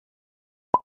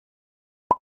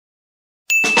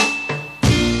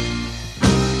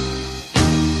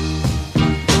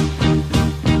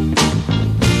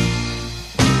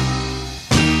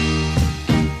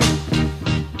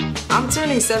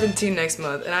turning 17 next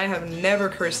month and I have never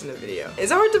cursed in a video.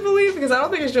 It's hard to believe because I don't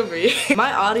think it should be.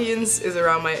 My audience is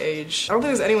around my age. I don't think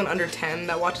there's anyone under 10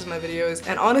 that watches my videos.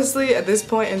 And honestly, at this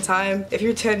point in time, if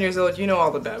you're 10 years old, you know all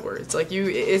the bad words. Like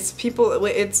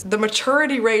the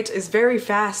maturity rate is very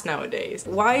fast nowadays.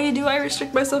 Why do I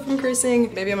restrict myself from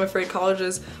cursing? Maybe I'm afraid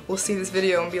colleges will see this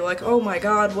video and be like, oh my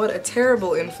god, what a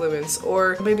terrible influence.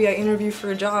 Or maybe I interview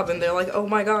for a job and they're like, oh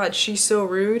my god, she's so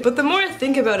rude. But the more I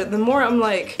think about it, the more I'm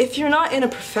like, if you're not in a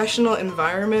professional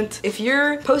environment, if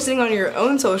you're posting on your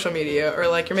own social media or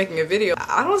like you're making a video,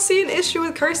 I don't see an issue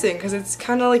with cursing because it's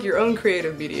kind of like your own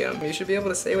creative medium. You should be able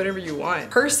to say whatever you want.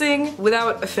 Cursing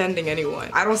without offending anyone.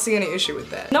 I don't see any issue with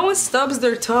that. No one stubs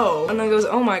their toe and then goes,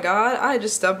 oh my god, I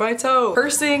just stubbed my toe.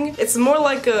 Cursing, it's more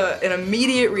like an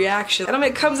immediate reaction. And I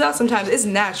mean, it comes out sometimes. It's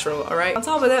natural, alright? On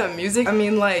top of that, music, I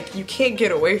mean, like, you can't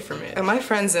get away from it. And my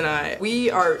friends and I, we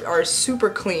are super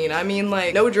clean. I mean,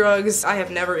 like, no drugs. I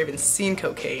have never even seen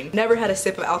cocaine. Never had a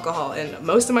sip of alcohol. And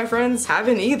most of my friends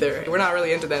haven't either. We're not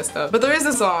really into that stuff. But there is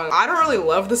a song. I don't really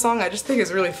love the song. I just think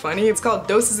it's really funny. It's called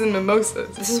Doses and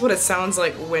Mimosas. This is what it sounds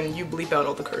like when you bleep out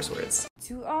all the curse words.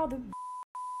 To all the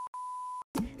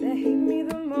that hate me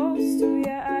the most, oh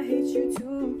yeah, I hate you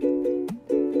too.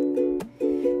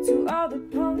 To all the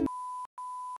punks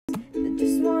that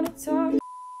just wanna talk,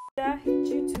 I hate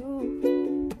you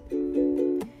too.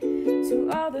 To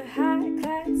all the high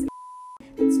class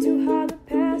it's too hard to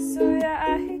pass, so yeah,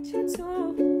 I hate you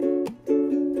too.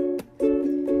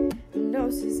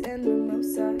 Noses and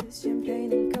mimosas,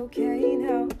 champagne and cocaine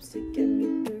helps to get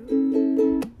me through.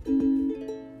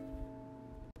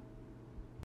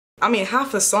 I mean,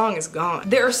 half the song is gone.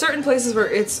 There are certain places where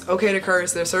it's okay to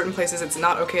curse, there are certain places it's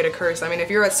not okay to curse. I mean,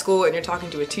 if you're at school and you're talking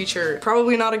to a teacher,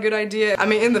 probably not a good idea. I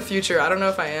mean, in the future, I don't know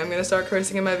if I am gonna start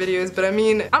cursing in my videos, but I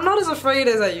mean, I'm not as afraid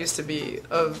as I used to be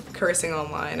of cursing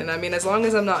online. And I mean, as long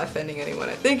as I'm not offending anyone,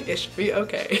 I think it should be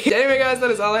okay. Anyway guys, that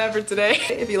is all I have for today.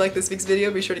 If you like this week's video,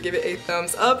 be sure to give it a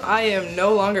thumbs up. I am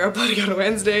no longer uploading on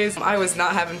Wednesdays. I was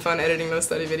not having fun editing those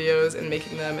study videos and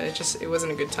making them, and it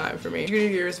wasn't a good time for me. Junior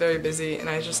year is very busy, and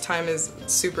time is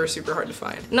super hard to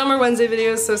find. No more Wednesday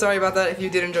videos, so sorry about that if you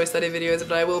did enjoy study videos,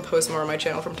 but I will post more on my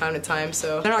channel from time to time,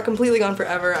 so they're not completely gone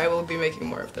forever. I will be making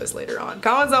more of those later on.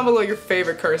 Comment down below your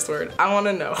favorite curse word. I want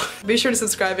to know. Be sure to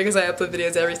subscribe because I upload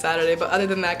videos every Saturday, but other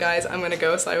than that guys, I'm gonna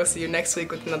go, so I will see you next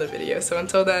week with another video. So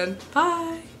until then,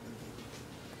 bye!